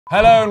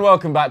Hello and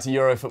welcome back to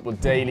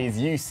EuroFootball Daily's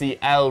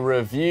UCL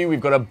review. We've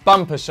got a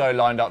bumper show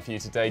lined up for you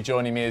today.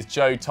 Joining me is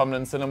Joe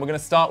Tomlinson, and we're going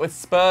to start with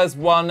Spurs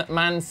 1,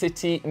 Man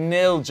City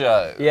 0,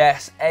 Joe.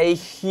 Yes, a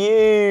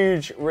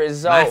huge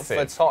result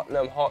for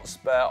Tottenham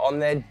Hotspur on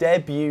their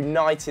debut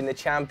night in the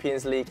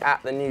Champions League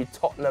at the new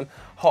Tottenham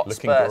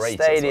Hotspur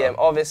Stadium.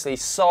 Well. Obviously,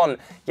 Son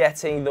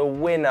getting the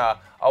winner.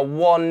 A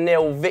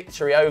 1-0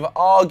 victory over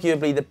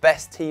arguably the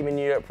best team in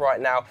Europe right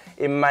now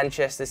in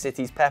Manchester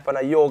City's Pep. I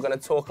know you're going to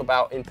talk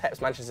about, in Pep's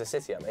Manchester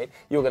City,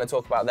 you're going to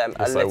talk about them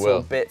a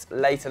little bit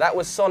later. That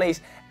was Sonny's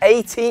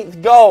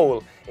 18th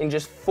goal in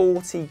just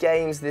 40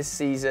 games this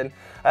season.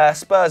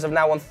 Spurs have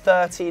now won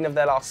 13 of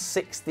their last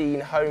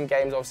 16 home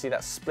games. Obviously,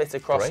 that's split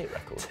across 2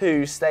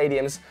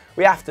 stadiums.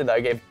 We have to,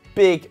 though, give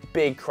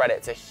big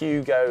credit to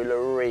Hugo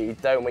Lloris,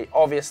 don't we?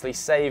 Obviously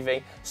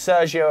saving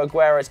Sergio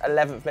Aguero's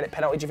 11th minute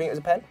penalty. Do you think it was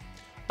a pen?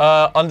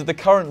 Under the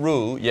current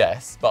rule,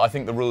 yes, but I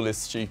think the rule is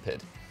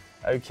stupid.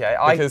 Okay,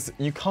 because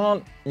you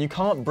can't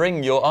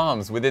bring your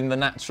arms within the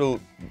natural,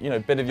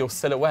 bit of your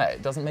silhouette.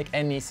 It doesn't make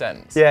any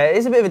sense. Yeah, it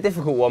is a bit of a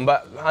difficult one,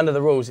 but under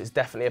the rules, it's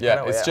definitely a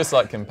penalty. It's just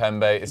like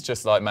Kimpembe. It's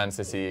just like Man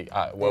City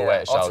away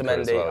at Schalke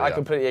as well. I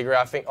completely agree.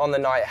 I think on the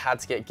night it had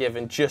to get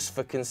given just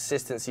for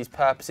consistency's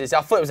purposes.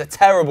 I thought it was a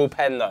terrible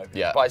pen though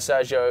by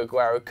Sergio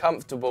Aguero.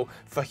 Comfortable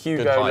for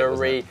Hugo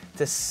Lloris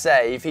to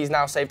save. He's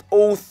now saved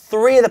all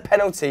 3 of the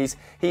penalties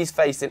he's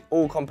faced in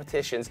all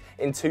competitions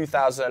in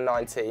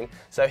 2019.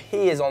 So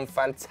he is on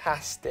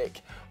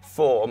fantastic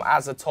form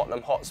as a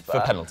Tottenham Hotspur.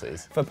 For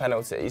penalties? For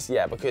penalties,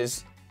 yeah,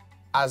 because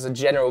as a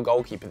general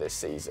goalkeeper this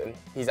season,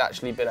 he's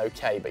actually been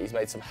okay, but he's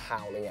made some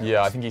howling errors.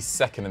 Yeah, I think he's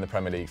second in the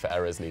Premier League for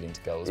errors leading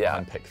to goals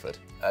behind Pickford.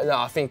 No,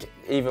 I think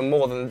even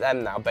more than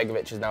them now.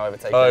 Begovic has now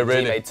overtaken him. Oh,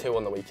 really? He made 2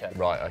 on the weekend.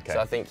 Right, okay. So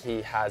I think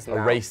he has now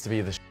a race to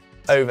be the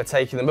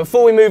overtaking them.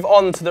 Before we move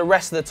on to the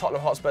rest of the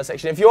Tottenham Hotspur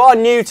section, if you are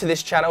new to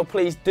this channel,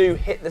 please do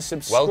hit the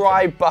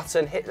subscribe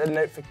button, hit the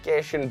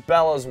notification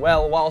bell as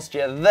well whilst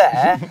you're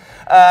there.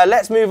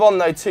 Let's move on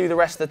though to the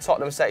rest of the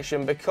Tottenham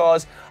section,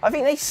 because I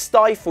think they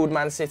stifled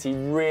Man City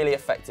really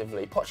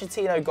effectively.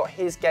 Pochettino got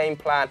his game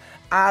plan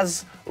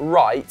as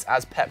right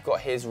as Pep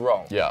got his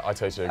wrong. Yeah, I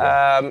totally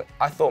agree.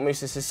 I thought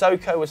Moussa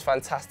Sissoko was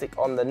fantastic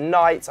on the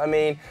night. I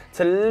mean,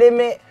 to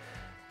limit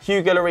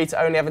Hugo Lloris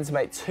to only having to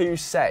make 2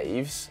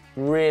 saves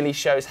really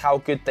shows how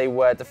good they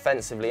were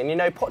defensively. And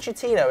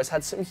Pochettino has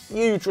had some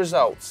huge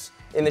results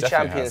in the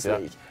Champions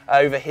League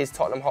over his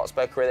Tottenham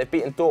Hotspur career. They've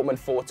beaten Dortmund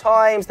 4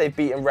 times, they've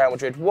beaten Real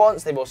Madrid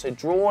once, they've also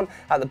drawn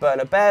at the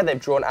Bernabeu, they've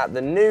drawn at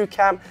the Nou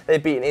Camp,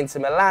 they've beaten Inter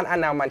Milan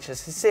and now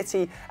Manchester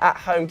City at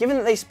home. Given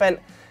that they spent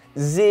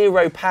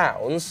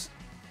 £0,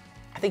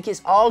 I think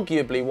it's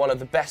arguably one of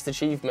the best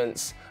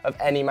achievements of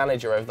any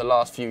manager over the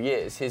last few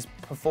years. His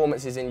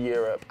performances in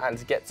Europe and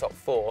to get top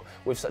 4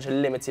 with such a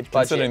limited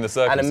budget. Considering the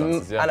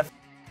circumstances, and a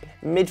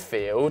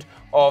midfield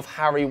of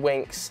Harry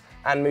Winks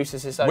and Moussa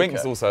Sissoko.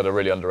 Winks also had a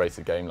really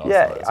underrated game last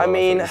night as well. I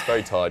mean, it's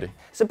very tidy.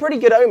 It's a pretty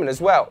good omen as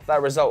well,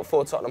 that result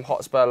for Tottenham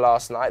Hotspur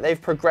last night.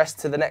 They've progressed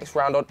to the next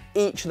round on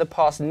each of the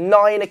past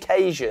 9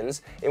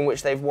 occasions in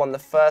which they've won the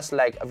first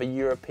leg of a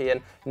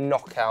European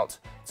knockout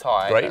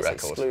tie. Great That's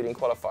record. Excluding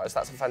qualifiers.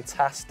 That's a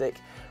fantastic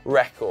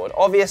record.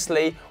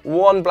 Obviously,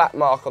 1 black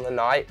mark on the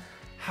night.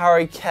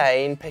 Harry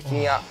Kane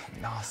picking up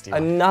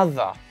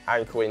another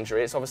ankle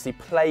injury. It's obviously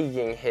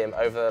plaguing him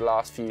over the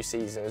last few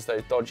seasons,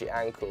 those dodgy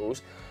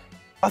ankles.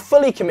 A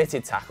fully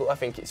committed tackle, I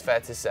think it's fair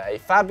to say.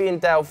 Fabian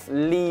Delph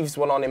leaves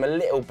one on him a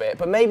little bit,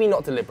 but maybe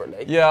not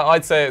deliberately. Yeah,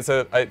 I'd say it's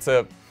a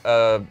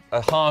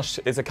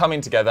coming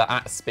together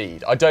at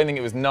speed. I don't think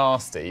it was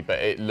nasty, but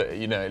it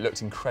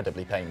looked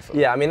incredibly painful.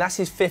 Yeah, I mean, that's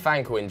his 5th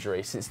ankle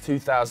injury since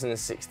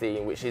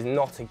 2016, which is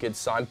not a good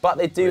sign. But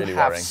they do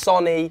have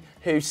Sonny,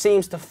 who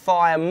seems to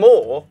fire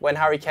more when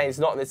Harry Kane's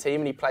not in the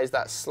team, and he plays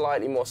that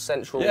slightly more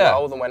central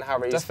role than when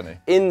Harry's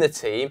in the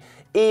team.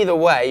 Either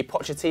way,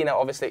 Pochettino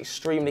obviously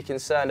extremely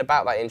concerned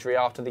about that injury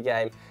after the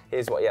game.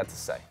 Here's what he had to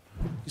say.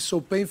 It's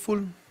so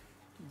painful,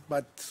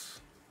 but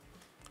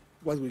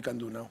what we can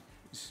do now?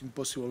 It's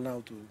impossible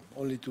now to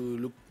only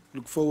look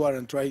forward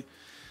and try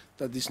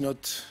that it's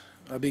not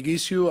a big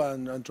issue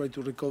and try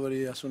to recover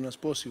it as soon as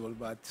possible,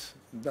 but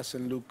it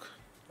doesn't look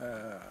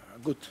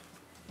good.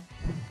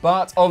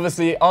 But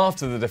obviously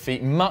after the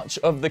defeat, much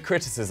of the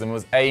criticism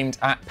was aimed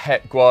at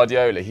Pep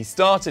Guardiola. He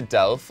started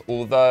Delph,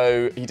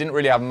 although he didn't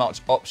really have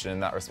much option in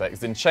that respect.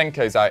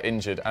 Zinchenko's out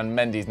injured and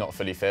Mendy's not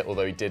fully fit,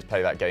 although he did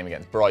play that game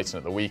against Brighton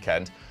at the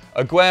weekend.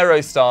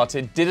 Aguero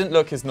started, didn't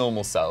look his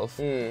normal self,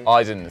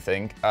 I didn't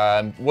think.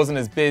 Wasn't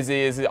as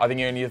busy as, I think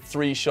he only had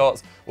 3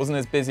 shots, wasn't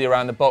as busy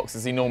around the box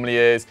as he normally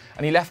is.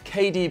 And he left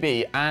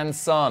KDB and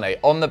Sane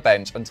on the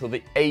bench until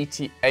the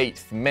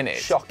 88th minute.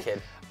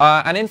 Shocking.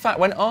 And in fact,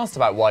 when asked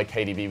about why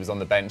KDB was on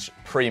the bench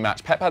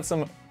pre-match, Pep had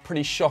some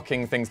pretty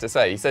shocking things to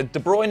say. He said, De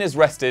Bruyne is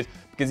rested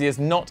because he is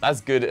not as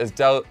good as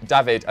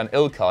David and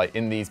Ilkay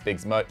in these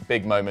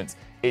big moments.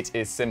 It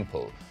is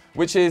simple.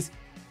 Which is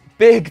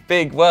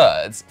big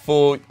words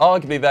for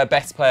arguably their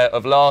best player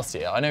of last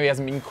year. I know he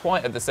hasn't been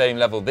quite at the same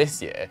level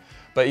this year,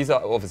 but he's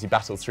obviously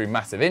battled through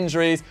massive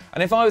injuries.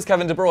 And if I was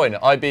Kevin De Bruyne,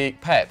 I'd be,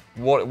 Pep,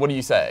 what are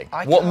you saying?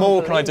 What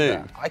more can I do?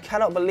 That. I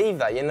cannot believe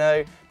that. You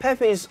know,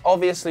 Pep is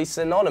obviously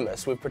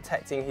synonymous with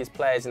protecting his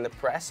players in the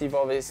press. You've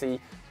obviously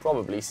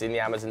probably seen the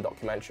Amazon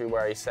documentary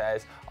where he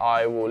says,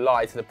 I will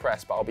lie to the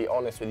press, but I'll be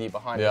honest with you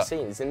behind the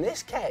scenes. In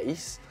this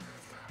case,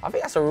 I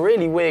think that's a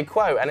really weird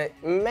quote, and it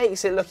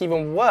makes it look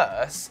even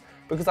worse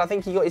because I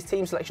think he got his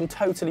team selection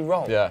totally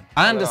wrong. Yeah,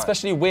 and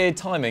especially weird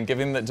timing,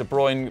 given that De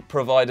Bruyne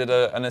provided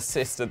an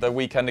assist at the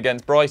weekend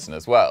against Brighton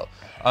as well.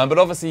 But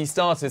obviously he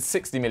started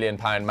 £60 million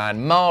man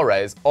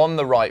Mahrez on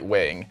the right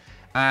wing,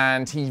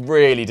 and he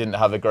really didn't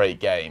have a great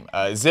game.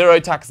 0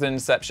 tackles and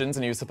interceptions,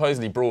 and he was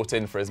supposedly brought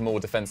in for his more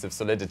defensive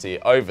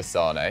solidity over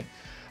Sane.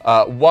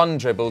 1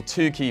 dribble,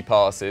 2 key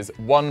passes,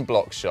 1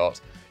 block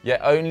shot, yet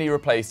only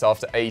replaced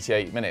after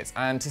 88 minutes.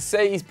 And to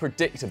say he's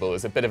predictable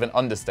is a bit of an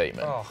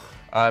understatement.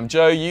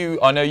 Joe,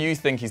 I know you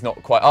think he's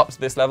not quite up to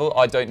this level.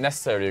 I don't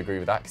necessarily agree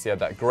with that because he had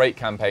that great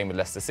campaign with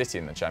Leicester City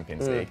in the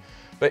Champions League.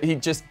 But he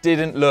just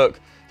didn't look,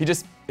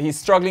 he's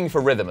struggling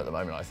for rhythm at the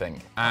moment, I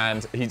think.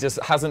 And he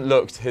just hasn't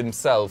looked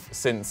himself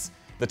since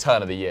the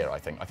turn of the year, I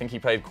think. I think he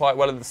played quite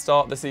well at the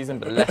start of the season,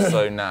 but less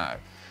so now.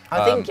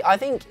 I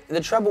think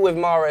the trouble with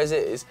Mahrez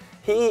is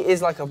he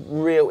is like a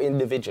real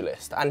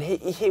individualist, and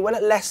he when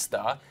at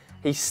Leicester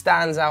he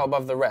stands out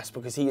above the rest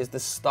because he is the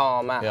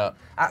star man. Yeah.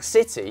 At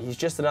City he's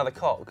just another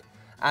cog,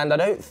 and I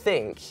don't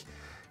think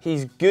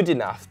he's good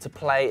enough to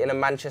play in a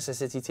Manchester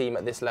City team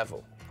at this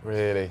level.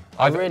 Really?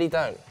 I really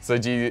don't. So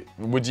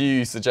would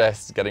you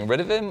suggest getting rid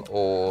of him,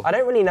 or? I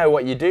don't really know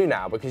what you do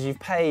now because you've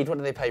paid, what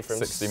did they pay for him?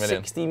 60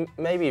 million. 60,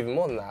 maybe even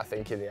more than that I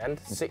think in the end.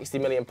 60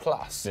 million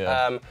plus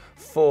Yeah.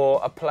 for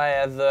a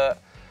player that,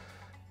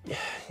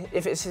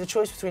 if it's a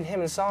choice between him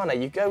and Sane,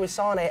 you go with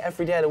Sane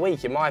every day of the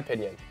week in my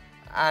opinion.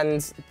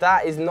 And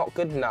that is not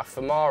good enough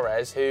for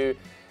Mahrez, who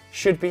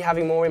should be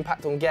having more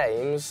impact on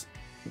games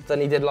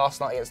than he did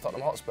last night against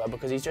Tottenham Hotspur,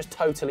 because he's just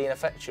totally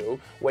ineffectual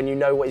when you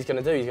know what he's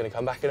going to do. He's going to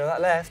come back in on that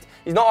left.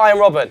 He's not Iron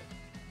Robin.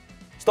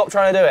 Stop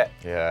trying to do it.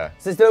 Yeah.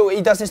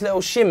 He does this little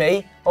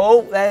shimmy.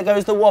 Oh, there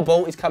goes the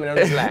wobble. He's coming on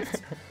his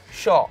left.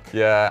 Shock.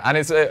 Yeah, and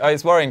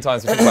it's worrying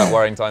times. We talk about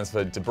worrying times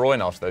for De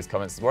Bruyne after those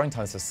comments. It's worrying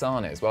times for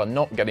Sane as well,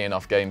 not getting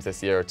enough games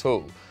this year at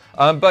all.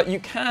 But you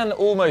can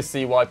almost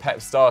see why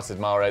Pep started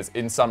Mahrez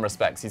in some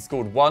respects. He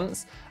scored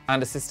once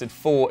and assisted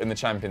 4 in the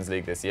Champions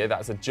League this year.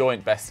 That's a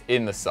joint best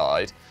in the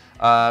side.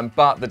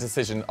 But the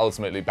decision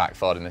ultimately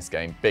backfired in this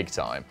game, big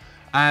time.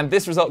 And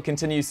this result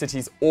continues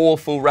City's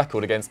awful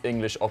record against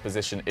English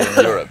opposition in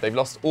Europe. They've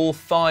lost all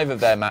 5 of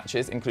their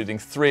matches, including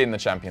 3 in the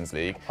Champions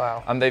League.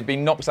 Wow. And they've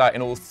been knocked out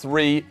in all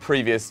 3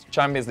 previous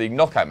Champions League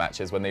knockout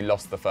matches when they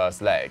lost the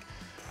first leg.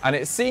 And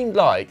it seemed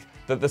like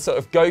that the sort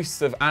of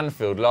ghosts of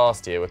Anfield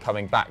last year were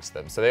coming back to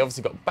them. So they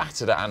obviously got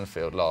battered at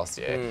Anfield last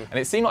year. And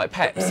it seemed like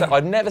Pep,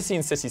 I'd never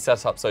seen City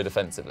set up so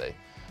defensively.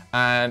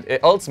 And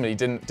it ultimately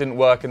didn't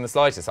work in the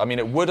slightest. I mean,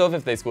 it would have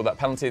if they scored that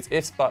penalty. It's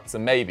ifs, buts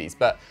and maybes.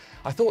 But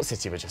I thought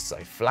City were just so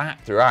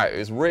flat throughout. It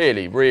was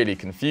really, really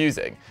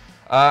confusing.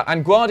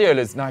 And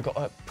Guardiola's now got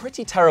a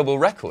pretty terrible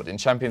record in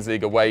Champions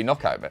League away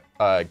knockout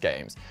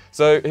games.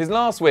 So his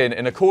last win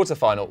in a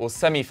quarter-final or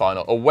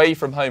semi-final away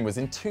from home was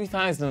in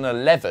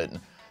 2011.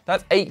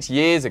 That's 8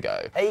 years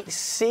ago. 8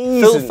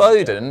 seasons. Phil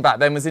Foden back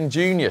then was in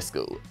junior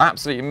school.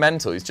 Absolutely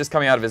mental. He's just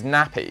coming out of his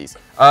nappies.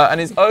 And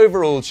his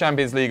overall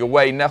Champions League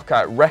away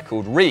knockout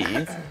record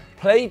reads,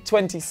 played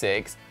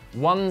 26,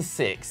 won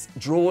 6,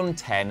 drawn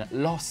 10,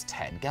 lost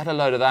 10. Get a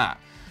load of that.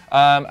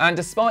 And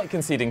despite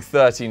conceding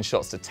 13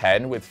 shots to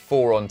 10 with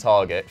 4 on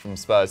target from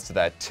Spurs to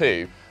their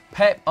 2,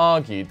 Pep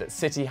argued that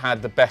City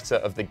had the better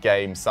of the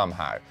game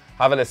somehow.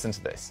 Have a listen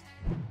to this.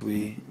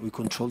 We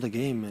control the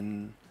game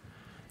and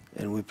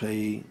we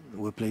play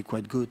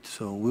quite good.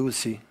 So we will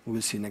see. We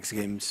will see next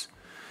games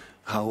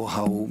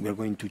how we are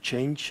going to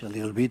change a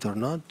little bit or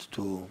not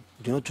to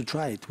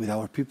try it with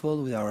our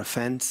people, with our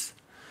fans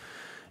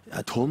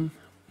at home,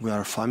 with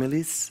our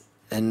families,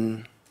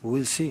 and we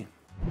will see.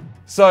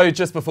 So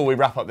just before we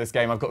wrap up this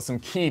game, I've got some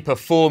key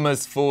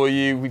performers for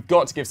you. We've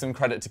got to give some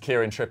credit to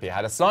Kieran Trippier.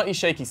 Had a slightly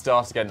shaky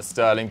start against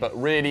Sterling, but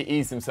really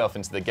eased himself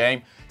into the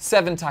game.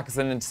 7 tackles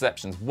and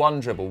interceptions, 1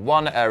 dribble,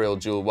 1 aerial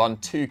duel,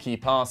 2 key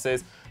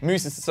passes.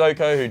 Moussa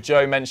Sissoko, who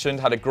Joe mentioned,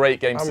 had a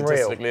great game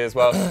statistically as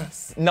well.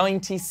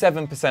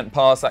 97%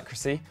 pass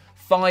accuracy,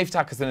 5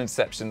 tackles and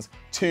interceptions,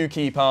 2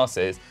 key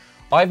passes.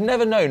 I've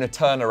never known a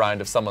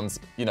turnaround of someone's,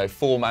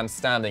 form and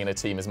standing in a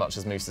team as much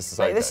as Moussa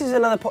Sissoko. Mate, this is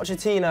another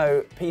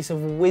Pochettino piece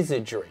of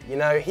wizardry.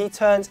 He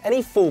turns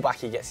any fullback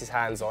he gets his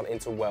hands on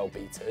into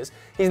well-beaters.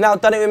 He's now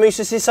done it with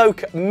Moussa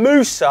Sissoko.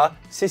 Moussa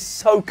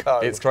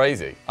Sissoko. It's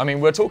crazy. I mean,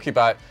 we're talking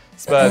about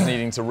Spurs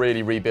needing to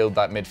really rebuild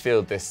that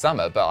midfield this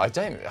summer, but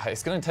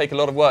it's going to take a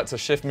lot of work to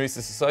shift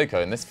Moussa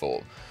Sissoko in this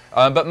form.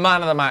 But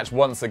man of the match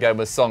once again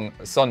was Son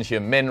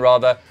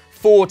Heung-min,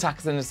 4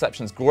 tackles and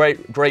interceptions,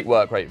 great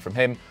work rate from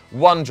him.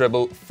 1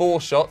 dribble,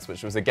 4 shots,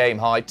 which was a game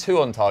high,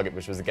 2 on target,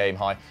 which was a game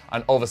high,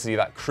 and obviously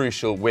that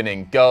crucial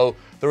winning goal.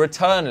 The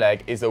return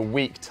leg is a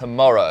week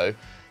tomorrow.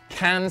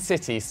 Can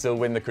City still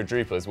win the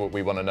quadruple is what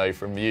we want to know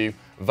from you.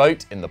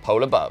 Vote in the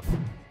poll above.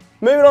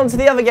 Moving on to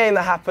the other game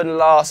that happened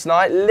last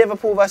night,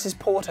 Liverpool versus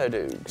Porto,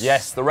 Dukes.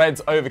 Yes, the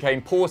Reds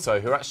overcame Porto,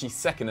 who are actually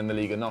second in the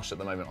Liga NOS at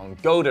the moment on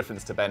goal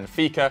difference to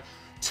Benfica,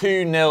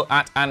 2-0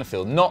 at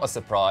Anfield. Not a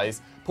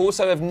surprise.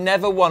 Porto have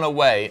never won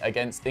away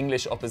against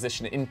English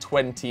opposition in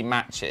 20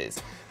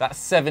 matches. That's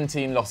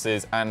 17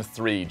 losses and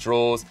 3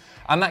 draws.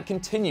 And that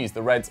continues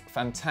the Reds'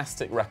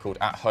 fantastic record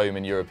at home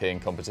in European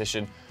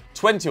competition.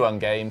 21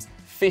 games,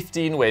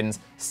 15 wins,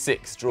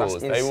 6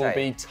 draws. They will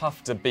be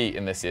tough to beat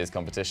in this year's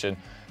competition.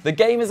 The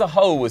game as a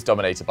whole was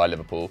dominated by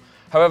Liverpool.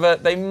 However,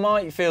 they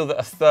might feel that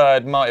a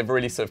third might have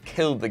really sort of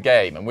killed the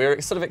game. And we were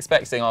sort of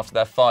expecting after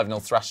their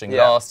 5-0 thrashing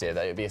last year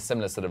that it would be a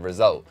similar sort of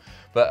result.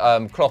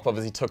 But Klopp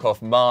obviously took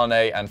off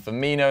Mane and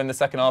Firmino in the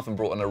second half and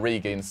brought on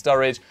Origi and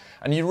Sturridge.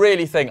 And you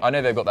really think, I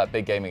know they've got that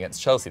big game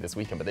against Chelsea this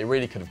weekend, but they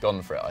really could have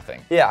gone for it, I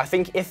think. Yeah, I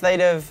think if they'd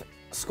have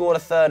scored a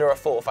third or a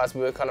fourth, as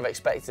we were kind of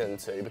expecting them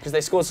to, because they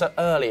scored so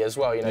early as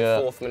well, you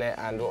know, 4th minute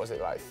and what was it,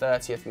 like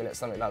 30th minute,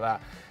 something like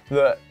that.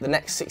 The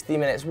next 60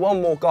 minutes,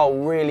 one more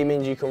goal really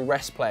means you can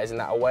rest players in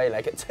that away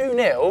leg. At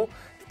 2-0,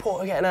 if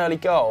Porto get an early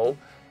goal,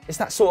 it's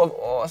that sort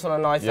of, that's on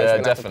a knife edge, they're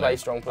going to have to play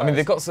strong players. I mean,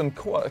 they've got some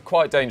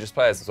quite dangerous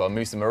players as well.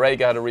 Moussa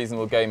Marega had a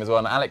reasonable game as well,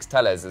 and Alex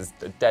Tellez's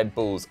dead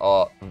balls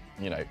are,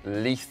 you know,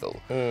 lethal.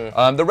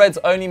 The Reds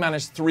only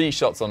managed 3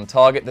 shots on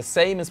target, the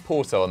same as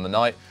Porto on the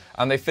night,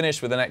 and they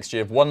finished with an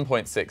XG of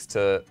 1.6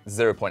 to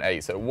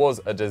 0.8, so it was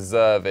a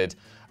deserved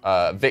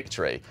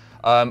victory.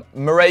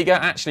 Marega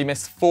actually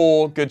missed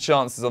 4 good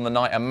chances on the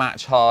night, a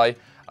match high,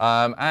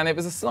 and it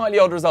was a slightly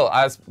odd result.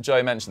 As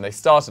Joe mentioned, they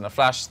started in a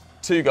flash,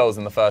 2 goals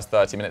in the first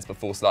 30 minutes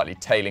before slightly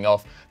tailing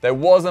off. There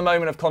was a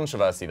moment of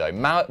controversy though.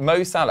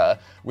 Mo Salah,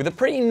 with a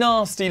pretty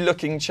nasty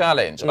looking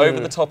challenge over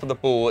the top of the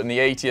ball in the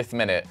 80th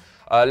minute,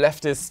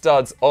 left his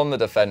studs on the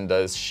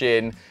defender's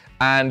shin,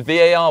 and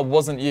VAR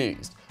wasn't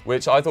used,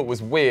 which I thought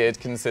was weird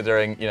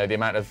considering, you know, the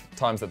amount of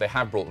times that they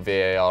have brought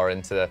VAR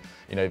into,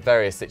 you know,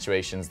 various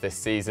situations this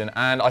season.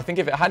 And I think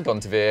if it had gone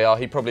to VAR,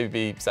 he'd probably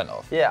be sent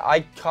off. Yeah, I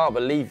can't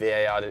believe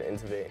VAR didn't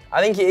intervene.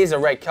 I think it is a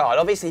red card.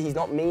 Obviously, he's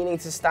not meaning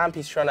to stamp.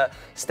 He's trying to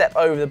step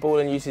over the ball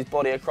and use his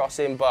body across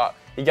him, but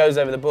he goes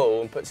over the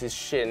ball and puts his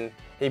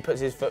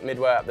foot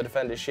midway up the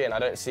defender's shin. I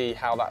don't see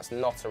how that's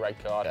not a red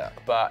card. Yeah.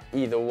 But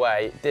either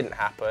way, it didn't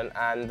happen.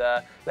 And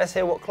let's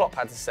hear what Klopp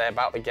had to say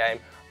about the game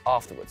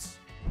afterwards.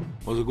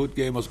 It was a good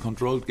game, it was a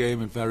controlled game,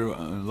 and a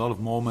lot of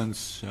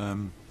moments.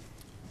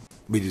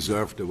 We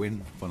deserved the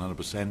win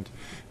 100%.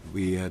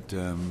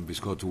 We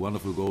scored 2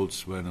 wonderful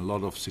goals, were in a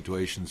lot of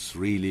situations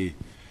really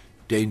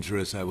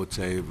dangerous, I would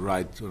say,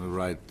 right on the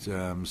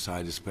right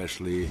side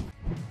especially.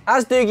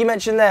 As Doogie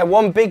mentioned there,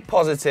 one big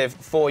positive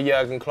for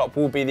Jurgen Klopp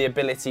will be the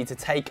ability to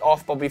take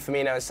off Bobby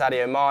Firmino and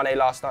Sadio Mane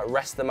last night,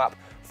 rest them up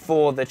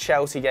for the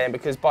Chelsea game,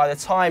 because by the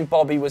time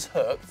Bobby was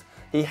hooked,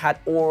 he had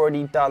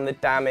already done the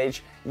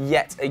damage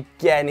yet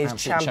again. His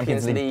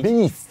Champions League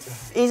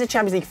beast. He's a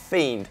Champions League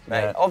fiend,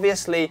 mate. Yeah.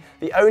 Obviously,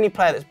 the only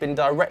player that's been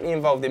directly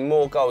involved in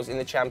more goals in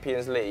the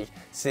Champions League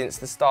since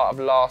the start of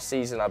last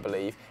season, I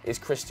believe, is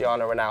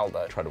Cristiano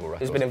Ronaldo. Incredible record.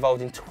 Who's been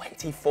involved in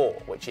 24,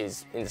 which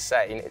is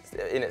insane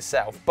in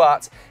itself.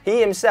 But he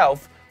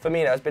himself,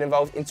 Firmino, has been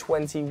involved in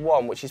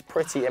 21, which is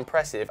pretty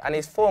impressive. And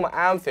his form at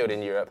Anfield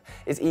in Europe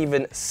is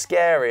even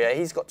scarier.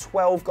 He's got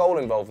 12 goal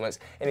involvements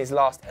in his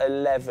last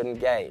 11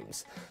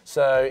 games.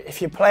 So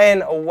if you're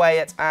playing away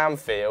at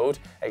Anfield,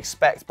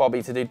 expect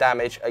Bobby to do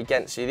damage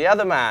against you. The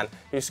other man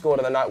who scored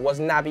on the night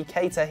was Naby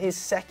Keita, his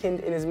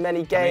second in as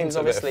many games,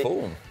 obviously,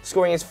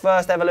 scoring his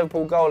first ever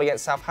Liverpool goal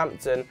against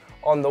Southampton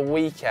on the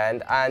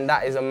weekend. And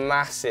that is a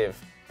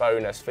massive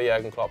bonus for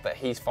Jurgen Klopp that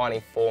he's finding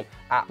form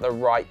at the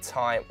right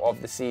time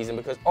of the season,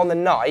 because on the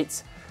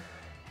night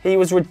he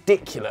was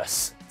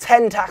ridiculous.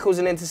 10 tackles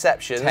and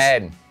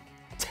interceptions.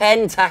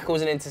 10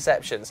 tackles and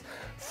interceptions.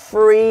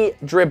 3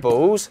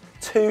 dribbles,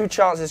 2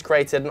 chances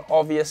created, and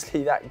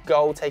obviously that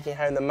goal taking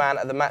home the Man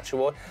of the Match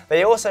award.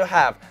 They also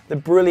have the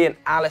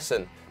brilliant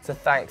Alisson to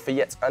thank for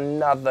yet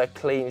another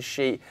clean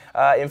sheet.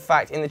 In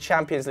fact, in the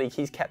Champions League,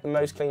 he's kept the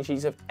most clean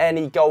sheets of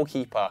any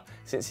goalkeeper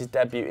since his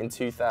debut in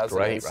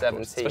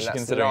 2017. Especially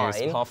considering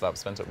half of that was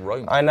spent at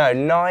Rome. I know,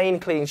 9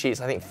 clean sheets.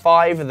 I think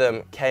 5 of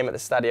them came at the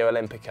Stadio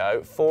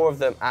Olimpico, 4 of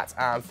them at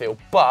Anfield,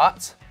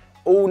 but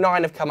all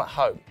 9 have come at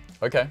home.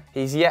 Okay.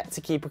 He's yet to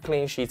keep a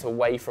clean sheet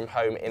away from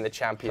home in the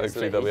Champions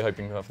League. Hopefully they'll be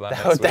hoping for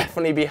that. They'll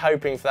definitely be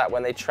hoping for that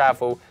when they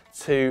travel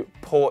to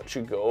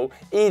Portugal.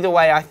 Either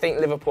way, I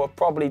think Liverpool have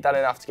probably done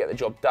enough to get the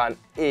job done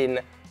in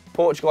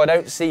Portugal. I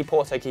don't see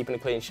Porto keeping a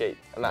clean sheet,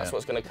 and that's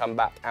what's going to come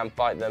back and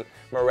bite them.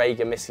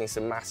 Marega missing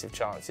some massive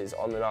chances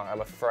on the night,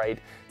 I'm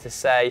afraid to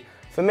say.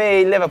 For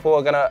me, Liverpool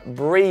are going to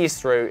breeze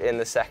through in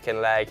the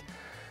second leg.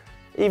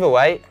 Either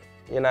way,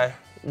 you know,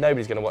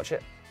 nobody's going to watch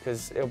it,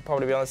 because it'll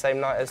probably be on the same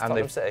night as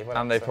Tottenham City.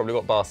 And they've probably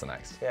got Barca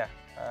next. Yeah.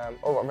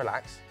 All right,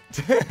 relax.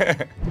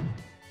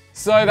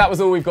 So that was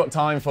all we've got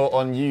time for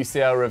on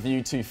UCL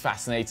Review. 2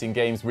 fascinating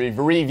games we've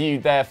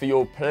reviewed there for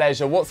your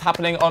pleasure. What's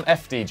happening on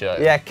FD, Joe?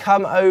 Yeah,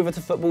 come over to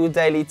Football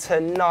Daily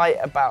tonight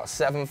about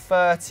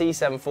 7:30,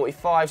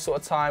 7:45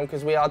 sort of time,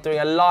 because we are doing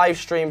a live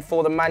stream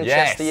for the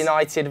Manchester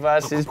United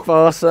versus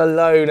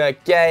Barcelona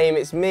game.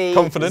 It's me,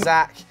 Confident?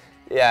 Zach.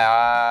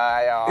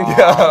 Yeah.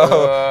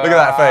 Look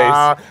at that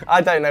face. I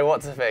don't know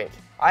what to think.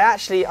 I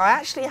actually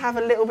have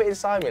a little bit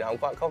inside me now. I'm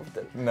quite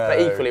confident. No.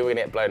 But equally, we're going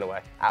to get blown away.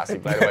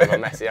 Absolutely blown away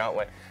by Messi, aren't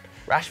we?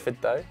 Rashford,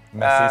 though.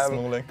 Messi,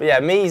 Smalling. But yeah,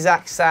 me,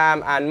 Zach,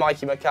 Sam, and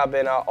Mikey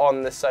McCubbin are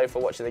on the sofa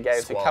watching the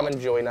game. Squad. So come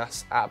and join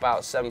us at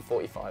about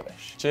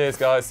 7:45ish. Cheers,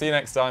 guys. See you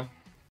next time.